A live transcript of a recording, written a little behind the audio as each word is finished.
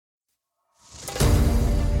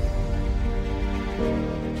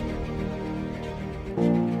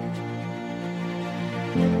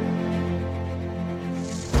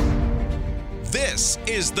This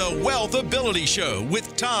is the Wealth Ability Show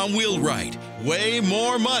with Tom Wheelwright. Way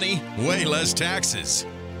more money, way less taxes.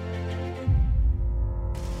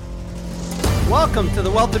 Welcome to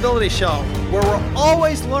the Wealth Ability Show, where we're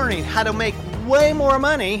always learning how to make way more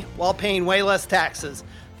money while paying way less taxes.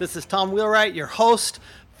 This is Tom Wheelwright, your host,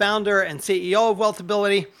 founder, and CEO of Wealth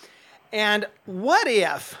Ability. And what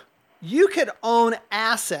if you could own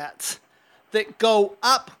assets that go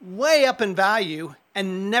up, way up in value,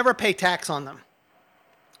 and never pay tax on them?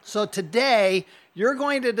 So today, you're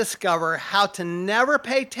going to discover how to never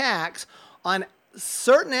pay tax on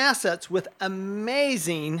certain assets with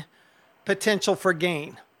amazing potential for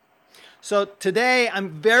gain. So today, I'm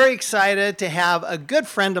very excited to have a good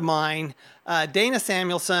friend of mine, Dana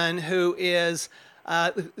Samuelson, who is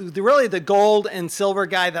really the gold and silver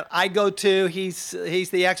guy that I go to. He's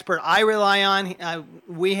the expert I rely on.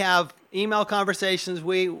 We have email conversations.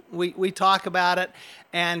 We talk about it.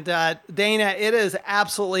 And Dana, it is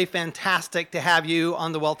absolutely fantastic to have you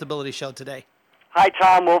on the Wealth Ability Show today. Hi,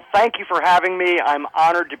 Tom. Well, thank you for having me. I'm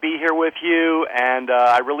honored to be here with you, and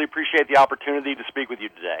I really appreciate the opportunity to speak with you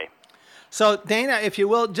today. So, Dana, if you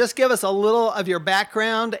will, just give us a little of your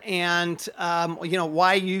background and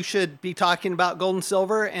why you should be talking about gold and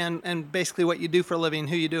silver, and basically what you do for a living,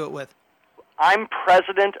 who you do it with. I'm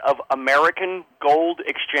president of American Gold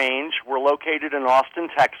Exchange. We're located in Austin,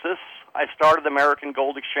 Texas. I started American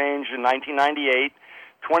Gold Exchange in 1998,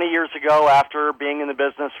 20 years ago after being in the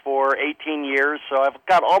business for 18 years. So I've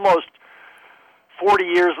got almost 40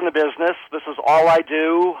 years in the business. This is all I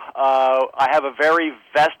do. I have a very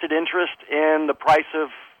vested interest in the price of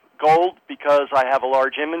gold because I have a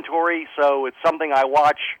large inventory. So it's something I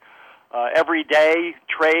watch every day,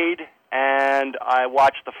 trade, and I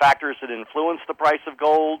watch the factors that influence the price of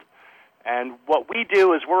gold. And what we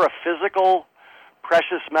do is we're a physical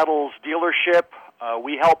precious metals dealership.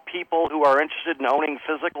 We help people who are interested in owning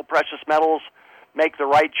physical precious metals make the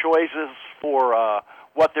right choices for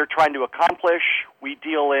what they're trying to accomplish. We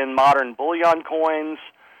deal in modern bullion coins.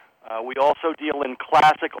 We also deal in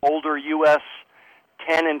classic older U.S.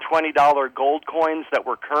 $10 and $20 gold coins that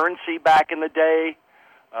were currency back in the day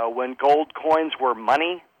when gold coins were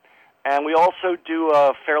money. And we also do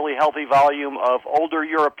a fairly healthy volume of older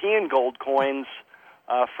European gold coins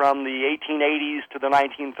from the 1880s to the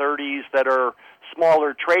 1930s that are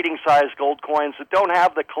smaller trading-sized gold coins that don't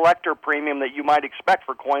have the collector premium that you might expect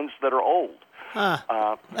for coins that are old.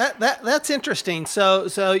 That's interesting.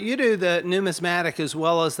 So you do the numismatic as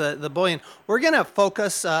well as the bullion. We're going to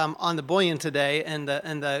focus on the bullion today and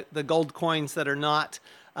the gold coins that are not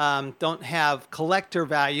don't have collector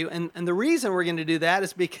value. And the reason we're going to do that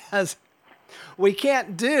is because we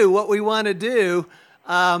can't do what we want to do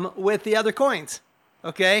with the other coins.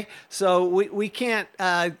 Okay, so we can't,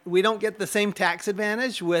 we don't get the same tax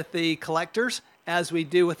advantage with the collectors as we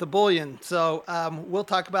do with the bullion. So we'll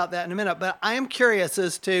talk about that in a minute. But I am curious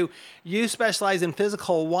as to, you specialize in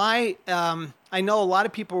physical. Why, I know a lot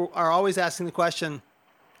of people are always asking the question,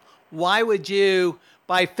 why would you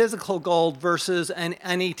buy physical gold versus an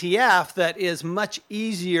ETF that is much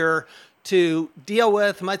easier to deal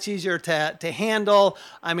with, much easier to handle?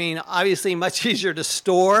 I mean, obviously much easier to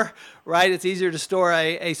store, right? It's easier to store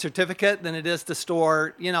a certificate than it is to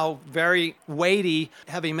store, very weighty,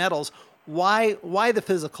 heavy metals. Why the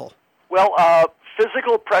physical? Well,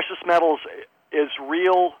 physical precious metals is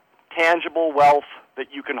real, tangible wealth that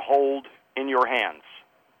you can hold in your hands.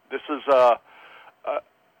 This is the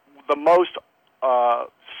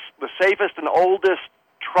safest and oldest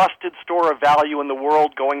trusted store of value in the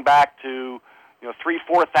world, going back to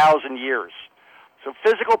 3,000-4,000 years. So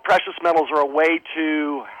physical precious metals are a way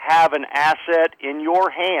to have an asset in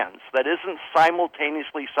your hands that isn't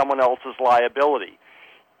simultaneously someone else's liability.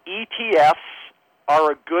 ETFs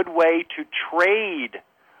are a good way to trade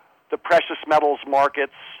the precious metals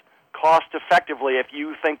markets cost effectively if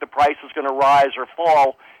you think the price is going to rise or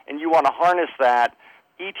fall and you want to harness that.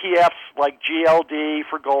 ETFs like GLD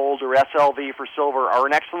for gold or SLV for silver are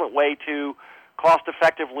an excellent way to cost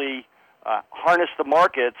effectively harness the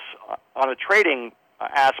markets on a trading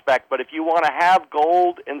aspect. But if you want to have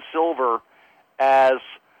gold and silver as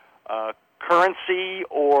currency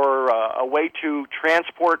or a way to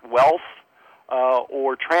transport wealth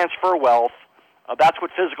or transfer wealth, that's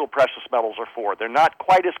what physical precious metals are for. They're not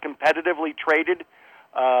quite as competitively traded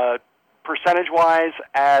percentage-wise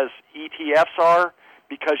as ETFs are,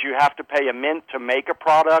 because you have to pay a mint to make a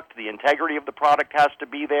product. The integrity of the product has to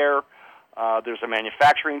be there. There's a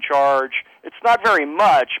manufacturing charge. It's not very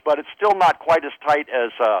much, but it's still not quite as tight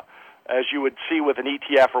as you would see with an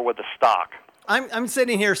ETF or with a stock. I'm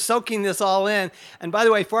sitting here soaking this all in. And by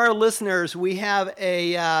the way, for our listeners, we have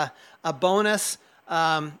a bonus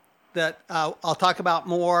that I'll talk about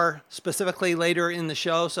more specifically later in the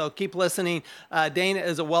show. So keep listening. Dana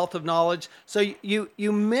is a wealth of knowledge. So you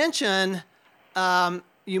mentioned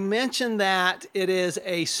that it is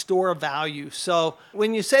a store of value. So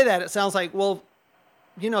when you say that, it sounds like, well,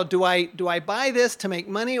 do I buy this to make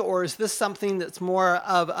money, or is this something that's more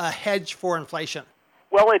of a hedge for inflation?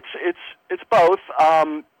 Well, it's both.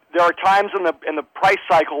 There are times in the price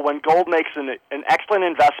cycle when gold makes an excellent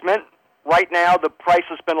investment. Right now, the price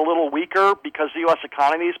has been a little weaker because the U.S.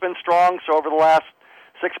 economy has been strong. So over the last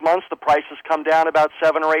 6 months, the price has come down about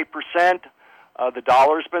 7 or 8%. The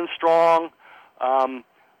dollar's been strong. As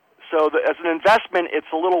an investment, it's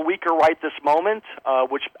a little weaker right this moment,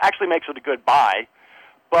 which actually makes it a good buy.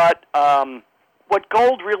 But what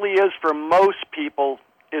gold really is for most people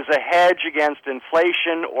is a hedge against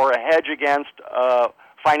inflation or a hedge against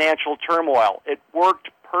financial turmoil. It worked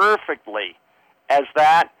perfectly as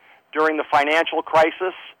that during the financial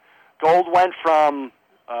crisis. Gold went from,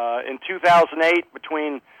 in 2008,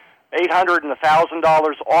 between $800 and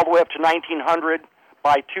 $1,000 all the way up to $1,900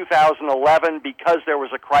 by 2011 because there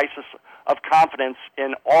was a crisis of confidence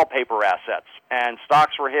in all paper assets. And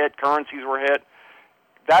stocks were hit, currencies were hit.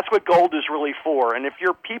 That's what gold is really for. And if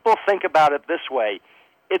your people think about it this way,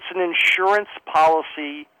 it's an insurance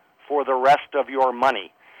policy for the rest of your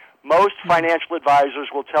money. Most financial advisors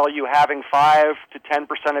will tell you having 5 to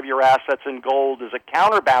 10% of your assets in gold as a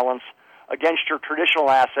counterbalance against your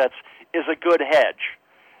traditional assets is a good hedge.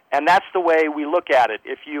 And that's the way we look at it.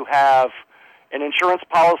 If you have an insurance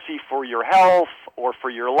policy for your health or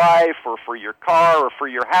for your life or for your car or for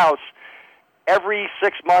your house, every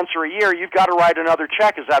 6 months or a year, you've got to write another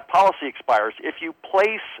check as that policy expires. If you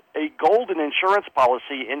place a golden insurance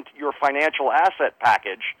policy into your financial asset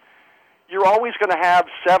package, you're always going to have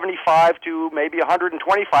 75 to maybe 125%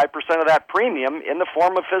 of that premium in the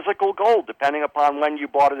form of physical gold, depending upon when you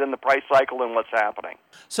bought it in the price cycle and what's happening.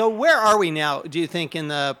 So where are we now, do you think, in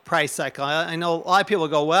the price cycle? I know a lot of people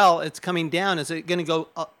go, well, it's coming down. Is it going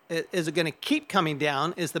to keep coming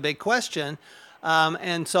down is the big question.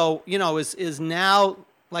 And so, is now,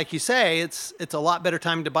 like you say, it's a lot better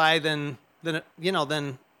time to buy than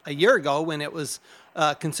a year ago when it was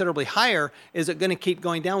considerably higher. Is it going to keep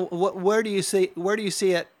going down? Where do you see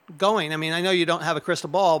it going? I mean, I know you don't have a crystal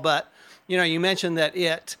ball, but you mentioned that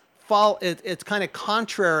it's kind of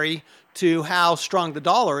contrary to how strong the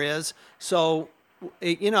dollar is. So,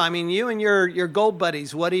 you and your gold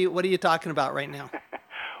buddies, what are you talking about right now?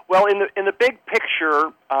 Well, in the big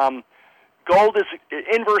picture, gold is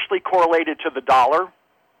inversely correlated to the dollar,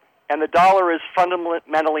 and the dollar is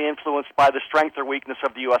fundamentally influenced by the strength or weakness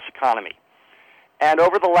of the U.S. economy. And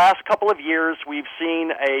over the last couple of years, we've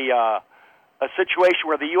seen a situation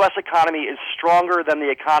where the U.S. economy is stronger than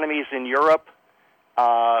the economies in Europe,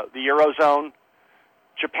 the Eurozone,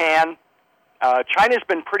 Japan. China's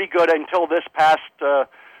been pretty good until this past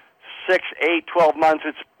 6, 8, 12 months.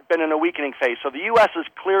 It's been in a weakening phase. So the U.S. is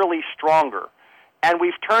clearly stronger. And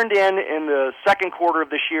we've turned in the second quarter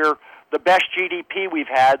of this year, the best GDP we've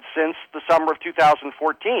had since the summer of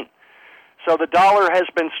 2014. So the dollar has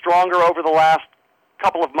been stronger over the last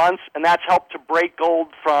couple of months, and that's helped to break gold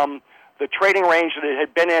from the trading range that it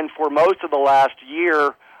had been in for most of the last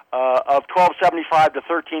year of $1,275 to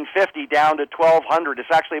 $1,350 down to $1,200. It's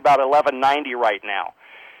actually about $1,190 right now.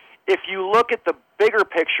 If you look at the bigger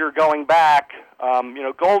picture going back,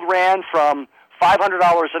 gold ran from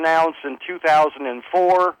 $500 an ounce in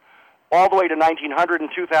 2004 all the way to $1,900 in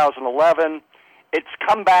 2011. It's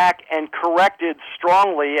come back and corrected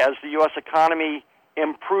strongly as the U.S. economy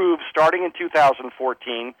improved starting in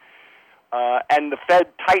 2014, and the Fed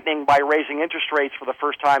tightening by raising interest rates for the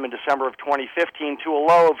first time in December of 2015 to a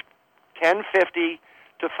low of $1,050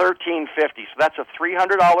 to $1,350. So that's a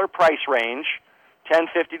 $300 price range,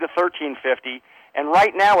 $1,050 to $1,350. And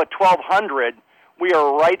right now at $1,200, we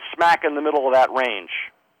are right smack in the middle of that range,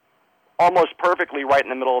 almost perfectly right in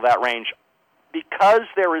the middle of that range. Because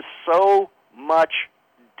there is so much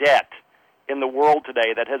debt in the world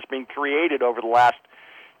today that has been created over the last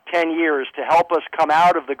 10 years to help us come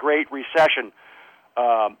out of the Great Recession.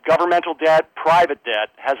 Governmental debt, private debt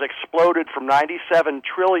has exploded from $97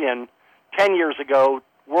 trillion 10 years ago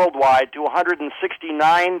worldwide to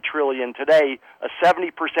 $169 trillion today, a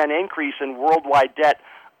 70% increase in worldwide debt.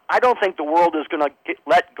 I don't think the world is going to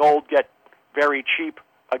let gold get very cheap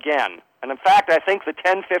again. And in fact, I think the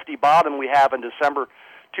 1050 bottom we have in December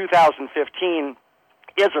 2015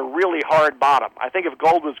 is a really hard bottom. I think if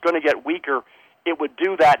gold was going to get weaker, it would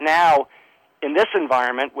do that now. in this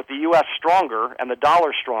environment, with the U.S. stronger and the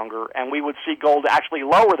dollar stronger, and we would see gold actually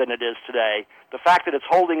lower than it is today, the fact that it's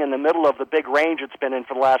holding in the middle of the big range it's been in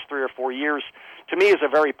for the last 3 or 4 years, to me, is a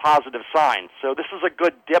very positive sign. So this is a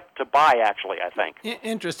good dip to buy, actually, I think.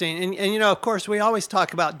 Interesting. And, you know, of course, we always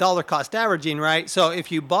talk about dollar cost averaging, right? So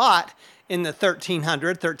if you bought in the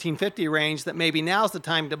 1,300, 1,350 range, that maybe now's the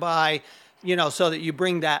time to buy, you know, so that you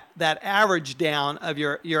bring that average down of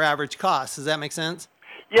your average cost. Does that make sense?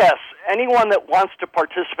 Yes. Anyone that wants to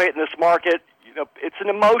participate in this market, you know, it's an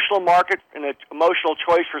emotional market and an emotional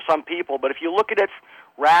choice for some people. But if you look at it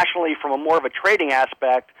rationally from a more of a trading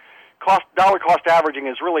aspect, dollar cost averaging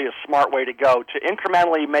is really a smart way to go, to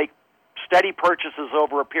incrementally make steady purchases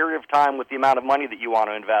over a period of time with the amount of money that you want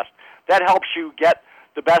to invest. That helps you get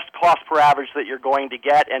the best cost per average that you're going to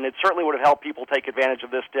get, and it certainly would have helped people take advantage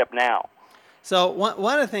of this dip now. So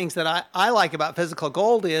one of the things that I like about physical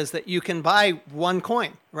gold is that you can buy one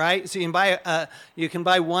coin, right? So you can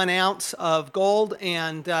buy 1 ounce of gold,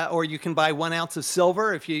 and or you can buy 1 ounce of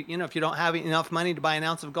silver. If you don't have enough money to buy an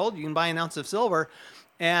ounce of gold, you can buy an ounce of silver.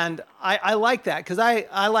 And I like that because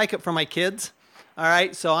I like it for my kids. All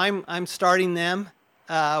right, so I'm starting them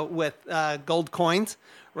with gold coins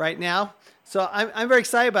right now. So I'm very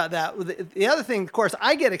excited about that. The other thing, of course,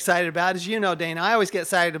 I get excited about, as you know, Dana, I always get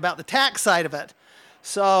excited about the tax side of it.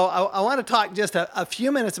 So I want to talk just a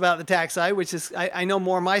few minutes about the tax side, which is I know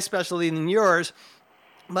more my specialty than yours.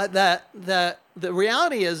 But the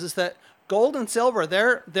reality is that gold and silver,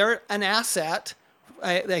 they're an asset,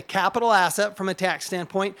 a capital asset from a tax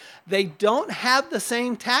standpoint. They don't have the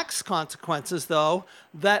same tax consequences, though,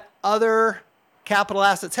 that other capital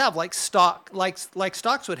assets have, like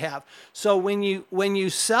stocks would have. So when you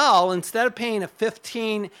sell, instead of paying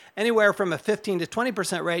anywhere from a 15 to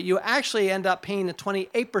 20% rate, you actually end up paying a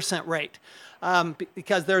 28% rate,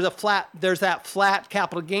 because there's that flat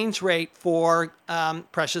capital gains rate for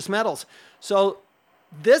precious metals. So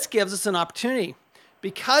this gives us an opportunity,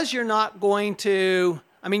 because you're not going to.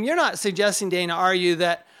 I mean, you're not suggesting, Dana, are you,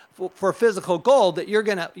 that for physical gold that you're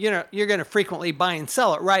gonna frequently buy and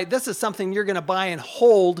sell it, right? This is something you're gonna buy and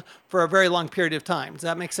hold for a very long period of time. Does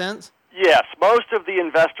that make sense? Yes. Most of the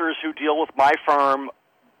investors who deal with my firm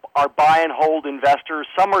are buy and hold investors.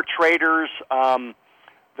 Some are traders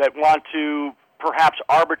that want to perhaps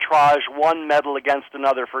arbitrage one metal against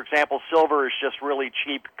another. For example, silver is just really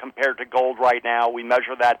cheap compared to gold right now. We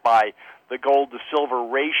measure that by the gold to silver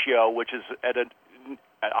ratio, which is at a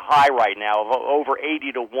high right now of over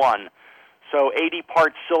 80 to 1. So 80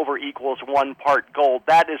 parts silver equals 1 part gold.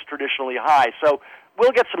 That is traditionally high. So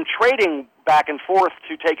we'll get some trading back and forth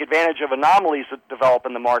to take advantage of anomalies that develop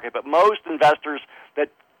in the market, but most investors that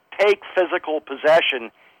take physical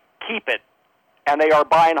possession keep it, and they are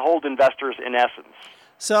buy and hold investors in essence.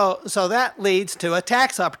 So that leads to a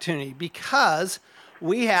tax opportunity, because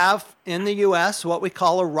we have in the U.S. what we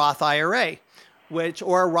call a Roth IRA,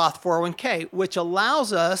 or a Roth 401k, which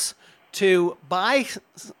allows us to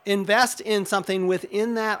invest in something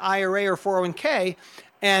within that IRA or 401k,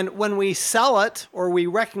 and when we sell it or we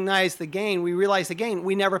realize the gain,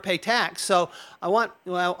 we never pay tax. So I want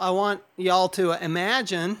y'all to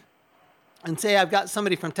imagine, and say I've got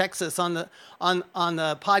somebody from Texas on the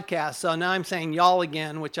podcast. So now I'm saying y'all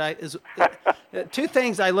again, which is two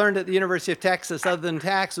things I learned at the University of Texas other than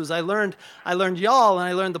tax was I learned y'all, and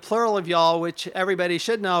I learned the plural of y'all, which everybody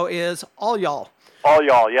should know is all y'all. All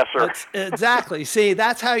y'all, yes, sir. Exactly. See,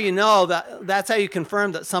 that's how you know that's how you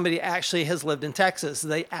confirm that somebody actually has lived in Texas.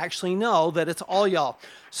 They actually know that it's all y'all.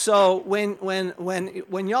 So when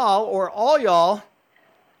y'all or all y'all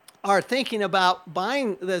are thinking about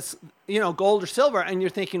buying this, gold or silver, and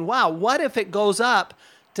you're thinking, wow, what if it goes up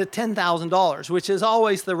to $10,000, which is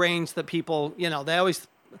always the range that people, I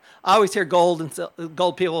always hear gold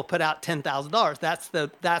people put out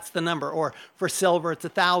 $10,000. That's the number. Or for silver, it's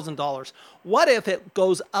 $1,000. What if it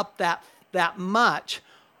goes up that much?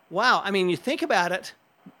 Wow. I mean, you think about it.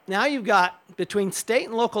 Now you've got between state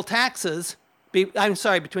and local taxes.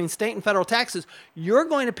 Between state and federal taxes, you're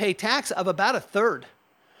going to pay tax of about 1/3.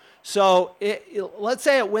 So let's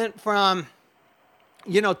say it went from,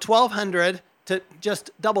 $1,200 to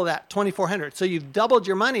just double that, $2,400. So you've doubled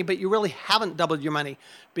your money, but you really haven't doubled your money,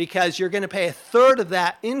 because you're going to pay 1/3 of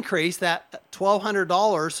that increase, that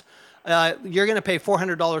 $1,200. You're going to pay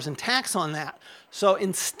 $400 in tax on that. So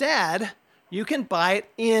instead, you can buy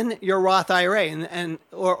it in your Roth IRA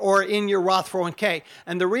or in your Roth 401k.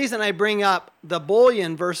 And the reason I bring up the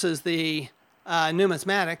bullion versus the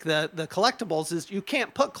numismatic, the collectibles, is you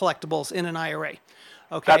can't put collectibles in an IRA.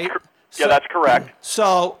 Okay. That's correct.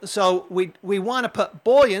 So we want to put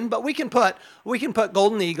bullion, but we can put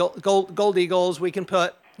golden gold eagles. We can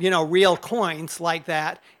put real coins like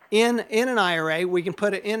that in an IRA. We can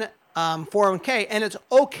put it in 401k, and it's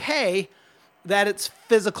okay that it's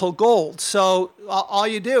physical gold. So all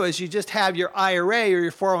you do is you just have your IRA or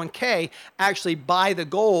your 401k actually buy the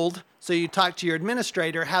gold. So you talk to your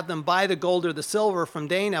administrator, have them buy the gold or the silver from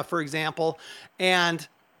Dana, for example. And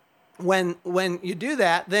when you do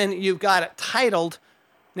that, then you've got it titled.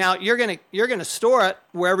 Now you're gonna store it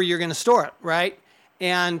wherever you're gonna store it, right?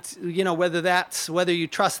 And whether you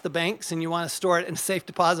trust the banks and you want to store it in a safe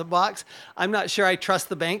deposit box. I'm not sure I trust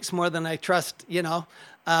the banks more than I trust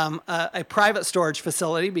a private storage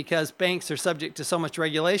facility, because banks are subject to so much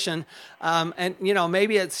regulation. And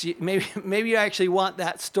maybe you actually want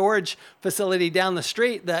that storage facility down the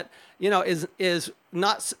street that is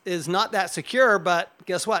not that secure. But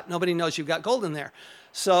guess what? Nobody knows you've got gold in there.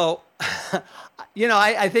 So,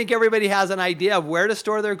 I think everybody has an idea of where to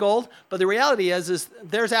store their gold, but the reality is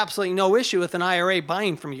there's absolutely no issue with an IRA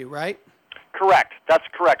buying from you, right? Correct. That's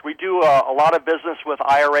correct. We do a lot of business with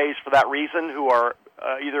IRAs for that reason, who are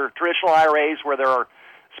either traditional IRAs where there are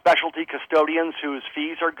specialty custodians whose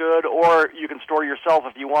fees are good, or you can store yourself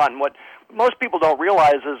if you want. And what most people don't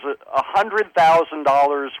realize is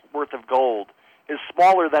 $100,000 worth of gold is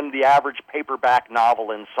smaller than the average paperback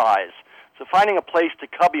novel in size. So finding a place to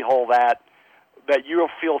cubbyhole that you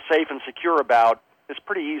feel safe and secure about is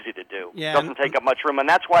pretty easy to do. Yeah. It doesn't take up much room, and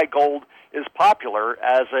that's why gold is popular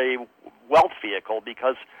as a wealth vehicle,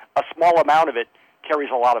 because a small amount of it carries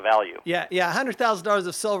a lot of value. Yeah, $100,000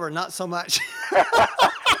 of silver, not so much.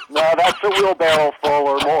 No, that's a wheelbarrow full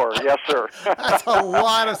or more. Yes, sir. That's a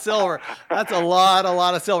lot of silver. That's a lot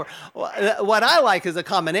of silver. What I like is a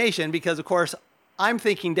combination, because, of course, I'm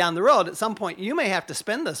thinking down the road, at some point, you may have to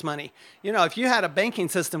spend this money. If you had a banking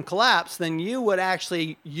system collapse, then you would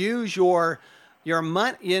actually use your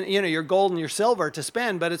money, your gold and your silver to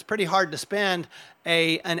spend, but it's pretty hard to spend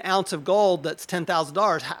an ounce of gold that's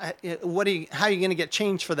 $10,000. How are you going to get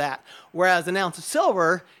change for that? Whereas an ounce of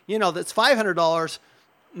silver, that's $500,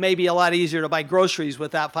 may be a lot easier to buy groceries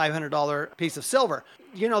with that $500 piece of silver.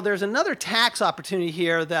 There's another tax opportunity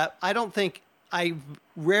here that I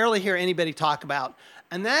rarely hear anybody talk about,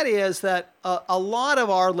 and that is that a lot of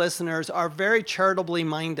our listeners are very charitably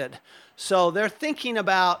minded. So they're thinking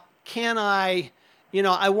about, can I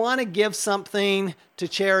want to give something to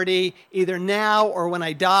charity either now or when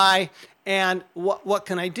I die, and what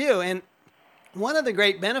can I do? And one of the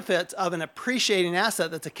great benefits of an appreciating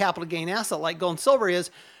asset that's a capital gain asset like gold and silver is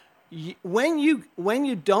when you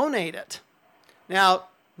donate it. Now,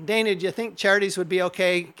 Dana, do you think charities would be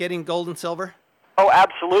okay getting gold and silver? Oh,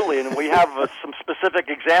 absolutely, and we have some specific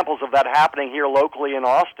examples of that happening here locally in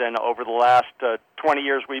Austin over the last 20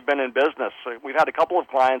 years we've been in business. We've had a couple of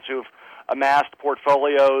clients who've amassed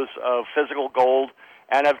portfolios of physical gold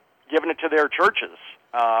and have given it to their churches.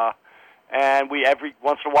 And every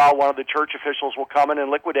once in a while, one of the church officials will come in and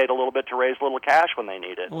liquidate a little bit to raise a little cash when they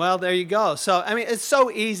need it. Well, there you go. So, it's so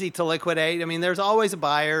easy to liquidate. There's always a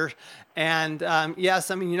buyer. And yes,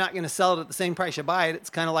 you're not going to sell it at the same price you buy it. It's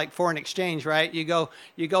kind of like foreign exchange, right? You go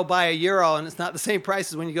buy a euro, and it's not the same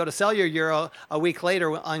price as when you go to sell your euro a week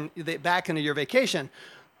later back into your vacation.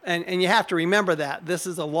 And you have to remember that this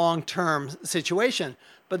is a long-term situation.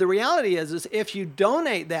 But the reality is if you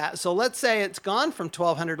donate that, so let's say it's gone from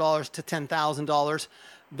 $1,200 to $10,000,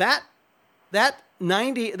 that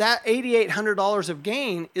 $8,800 of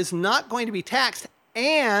gain is not going to be taxed,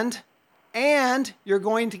 and you're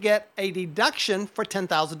going to get a deduction for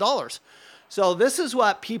 $10,000. So this is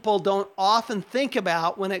what people don't often think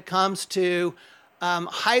about when it comes to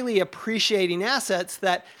highly appreciating assets.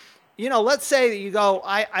 That, let's say that you go,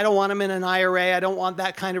 I don't want them in an IRA. I don't want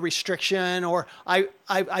that kind of restriction, or I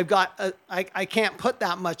can't put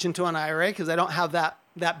that much into an IRA because I don't have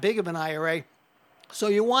that big of an IRA. So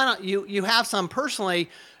you have some personally.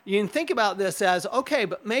 You can think about this as, okay,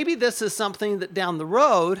 but maybe this is something that down the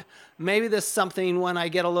road, maybe this is something when I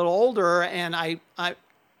get a little older and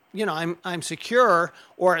I'm secure,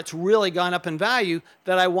 or it's really gone up in value,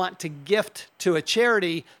 that I want to gift to a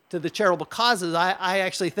charity, to the charitable causes. I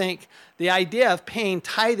actually think the idea of paying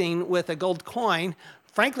tithing with a gold coin,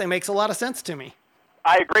 frankly, makes a lot of sense to me.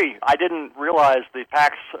 I agree. I didn't realize the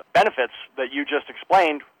tax benefits that you just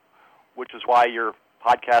explained, which is why your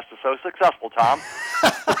podcast is so successful, Tom.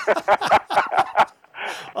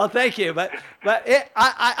 Well, thank you. But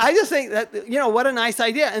I just think that, what a nice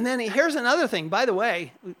idea. And then here's another thing, by the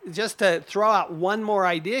way, just to throw out one more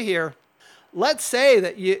idea here. Let's say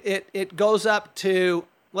that it goes up to,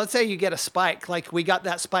 let's say you get a spike, like we got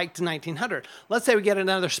that spike to 1900. Let's say we get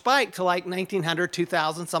another spike to like 1900,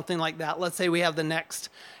 2000, something like that. Let's say we have the next,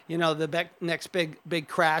 the next big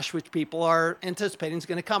crash, which people are anticipating is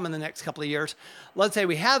going to come in the next couple of years. Let's say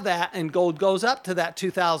we have that and gold goes up to that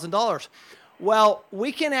 $2,000. Well,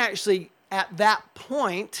 we can actually, at that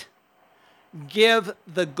point, give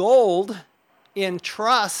the gold in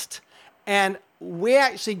trust, and we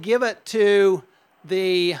actually give it to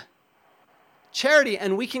the charity,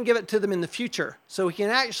 and we can give it to them in the future. So we can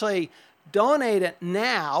actually donate it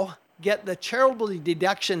now, get the charitable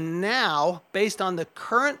deduction now based on the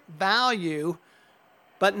current value,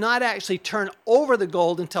 but not actually turn over the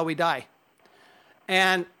gold until we die.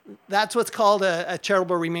 And that's what's called a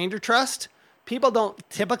charitable remainder trust. People don't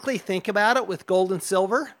typically think about it with gold and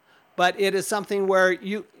silver, but it is something where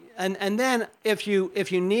you, and then if you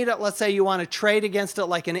need it, let's say you want to trade against it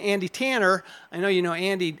like an Andy Tanner. I know you know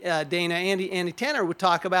Andy, Dana. Andy Tanner would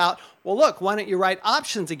talk about, well, look, why don't you write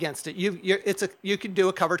options against it? You could do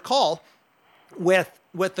a covered call with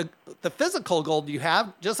the physical gold you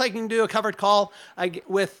have, just like you can do a covered call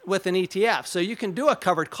with an ETF. So you can do a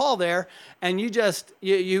covered call there, and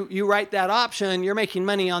you write that option. You're making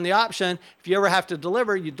money on the option. If you ever have to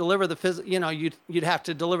deliver, you deliver you'd have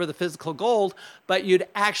to deliver the physical gold, but you'd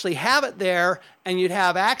actually have it there, and you'd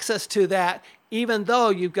have access to that, even though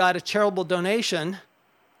you've got a charitable donation,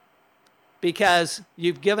 because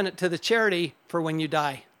you've given it to the charity for when you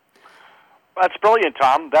die. That's brilliant,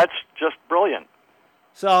 Tom. That's just brilliant.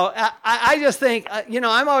 So I just think,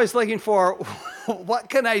 I'm always looking for what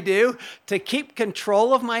can I do to keep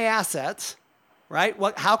control of my assets, right?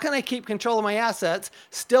 How can I keep control of my assets,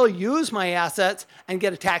 still use my assets, and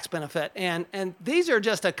get a tax benefit? And these are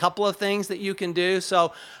just a couple of things that you can do.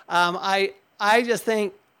 So I just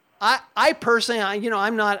think, I personally,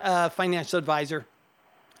 I'm not a financial advisor.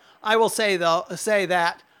 I will say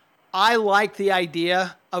that I like the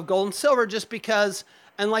idea of gold and silver just because,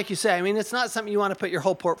 and like you say, I mean, it's not something you want to put your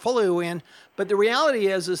whole portfolio in, but the reality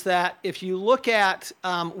is that if you look at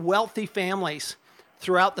wealthy families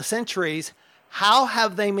throughout the centuries, how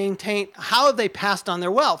have they passed on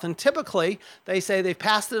their wealth? And typically, they say they've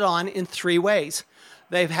passed it on in three ways.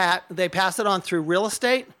 They pass it on through real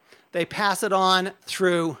estate, they pass it on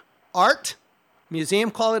through art,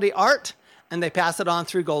 museum quality art, and they pass it on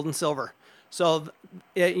through gold and silver. So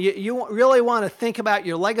you really want to think about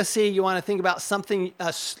your legacy. You want to think about something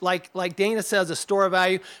like Dana says, a store of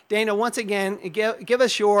value. Dana, once again, give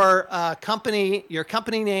us your company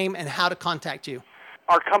name and how to contact you.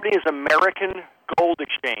 Our company is American Gold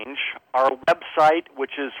Exchange. Our website,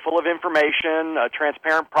 which is full of information,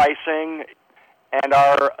 transparent pricing, and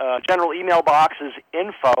our general email box is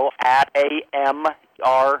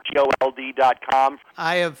info@amrgold.com.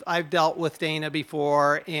 I've dealt with Dana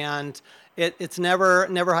before, and it's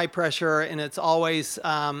never high pressure, and it's always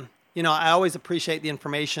I always appreciate the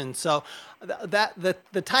information. So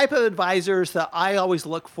the type of advisors that I always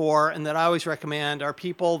look for and that I always recommend are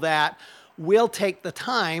people that will take the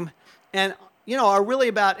time and are really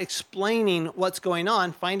about explaining what's going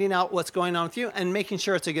on, finding out what's going on with you, and making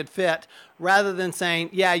sure it's a good fit, rather than saying,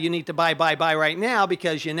 yeah, you need to buy right now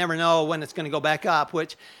because you never know when it's going to go back up,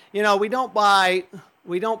 which, we don't buy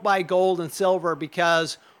gold and silver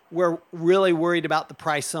because we're really worried about the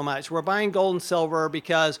price so much. We're buying gold and silver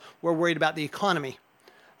because we're worried about the economy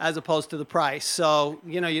as opposed to the price. So,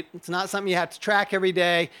 it's not something you have to track every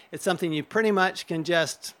day. It's something you pretty much can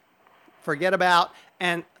just forget about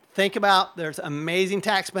and think about. There's amazing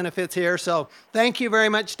tax benefits here. So thank you very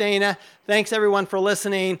much, Dana. Thanks everyone for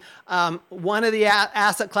listening. One of the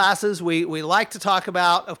asset classes we like to talk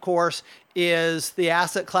about, of course, is the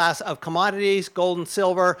asset class of commodities. Gold and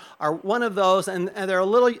silver are one of those, and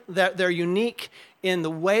they're unique in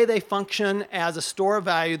the way they function as a store of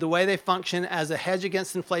value, the way they function as a hedge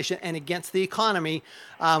against inflation and against the economy,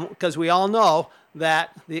 because we all know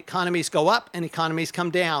that the economies go up and economies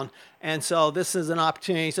come down. And so this is an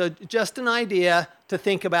opportunity. So just an idea to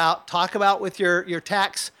think about, talk about with your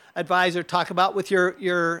tax advisor, talk about with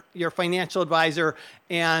your financial advisor.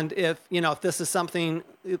 And if this is something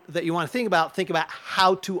that you want to think about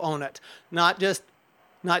how to own it. Not just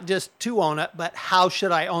to own it, but how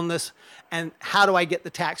should I own this and how do I get the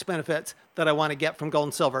tax benefits that I want to get from gold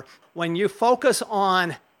and silver? When you focus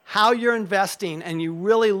on how you're investing and you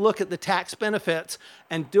really look at the tax benefits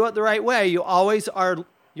and do it the right way, you're always going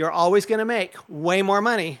to make way more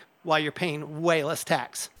money while you're paying way less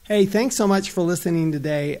tax. Hey, thanks so much for listening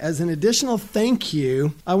today. As an additional thank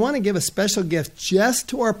you, I want to give a special gift just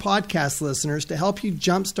to our podcast listeners to help you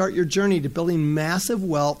jumpstart your journey to building massive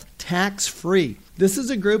wealth tax-free. This is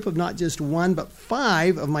a group of not just one, but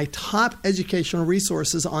 5 of my top educational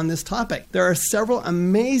resources on this topic. There are several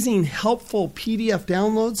amazing, helpful PDF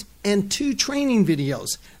downloads and 2 training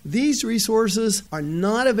videos. These resources are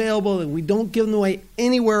not available and we don't give them away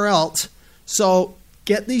anywhere else. So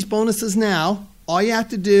get these bonuses now. All you have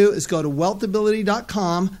to do is go to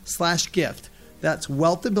wealthability.com/gift. That's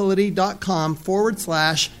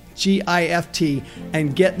wealthability.com/GIFT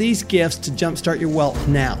and get these gifts to jumpstart your wealth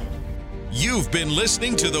now. You've been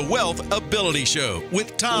listening to the Wealth Ability Show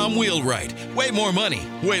with Tom Wheelwright. Way more money,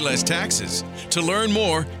 way less taxes. To learn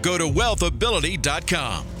more, go to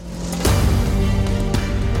wealthability.com.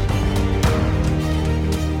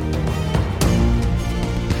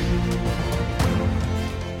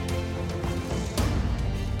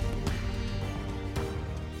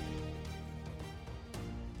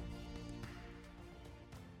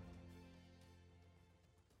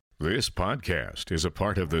 This podcast is a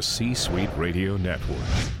part of the C-Suite Radio Network.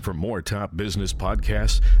 For more top business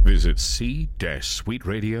podcasts, visit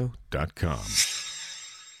c-suiteradio.com.